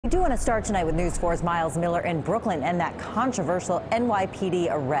do want to start tonight with News 4's Miles Miller in Brooklyn and that controversial NYPD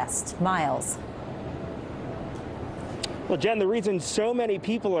arrest. Miles. Well, Jen, the reason so many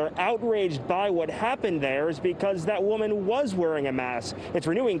people are outraged by what happened there is because that woman was wearing a mask. It's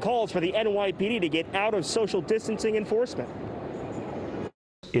renewing calls for the NYPD to get out of social distancing enforcement.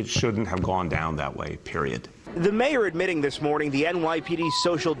 It shouldn't have gone down that way, period. The mayor admitting this morning the NYPD's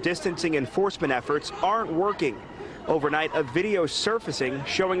social distancing enforcement efforts aren't working. Overnight, a video surfacing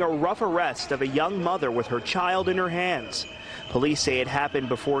showing a rough arrest of a young mother with her child in her hands. Police say it happened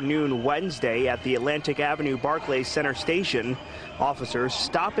before noon Wednesday at the Atlantic Avenue Barclays Center station. Officers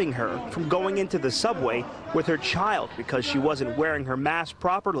stopping her from going into the subway with her child because she wasn't wearing her mask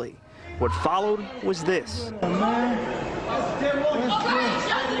properly. What followed was this.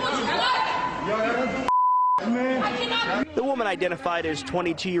 The woman identified as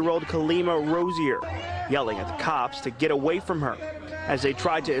 22-year-old Kalima Rosier, yelling at the cops to get away from her. As they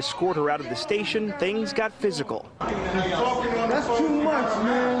tried to escort her out of the station, things got physical. That's too much,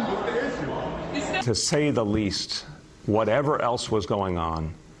 man. To say the least, whatever else was going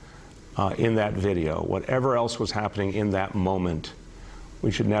on in that video, whatever else was happening in that moment, we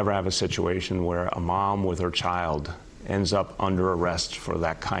should never have a situation where a mom with her child ends up under arrest for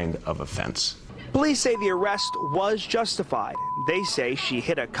that kind of offense. Police say the arrest was justified. They say she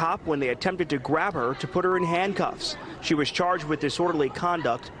hit a cop when they attempted to grab her to put her in handcuffs. She was charged with disorderly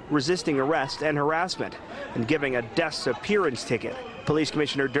conduct, resisting arrest, and harassment, and giving a disappearance ticket. Police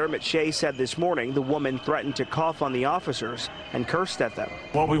Commissioner Dermot Shea said this morning the woman threatened to cough on the officers and cursed at them.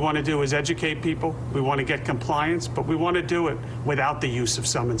 What we want to do is educate people. We want to get compliance, but we want to do it without the use of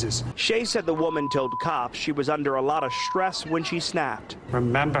summonses. Shea said the woman told cops she was under a lot of stress when she snapped.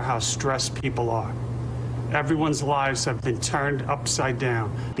 Remember how stressed people are. Everyone's lives have been turned upside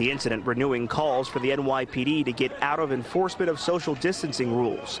down. The incident renewing calls for the NYPD to get out of enforcement of social distancing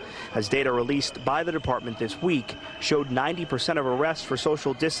rules, as data released by the department this week showed 90% of arrests for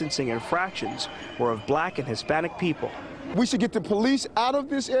social distancing infractions were of Black and Hispanic people. We should get the police out of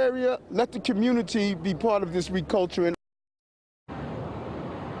this area, let the community be part of this reculturing.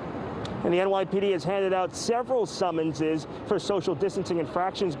 And the NYPD has handed out several summonses for social distancing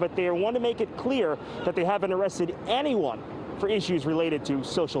infractions, but they want to make it clear that they haven't arrested anyone for issues related to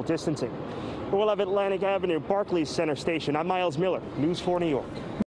social distancing. We'll have Atlantic Avenue Barclays Center Station. I'm Miles Miller, News 4 New York.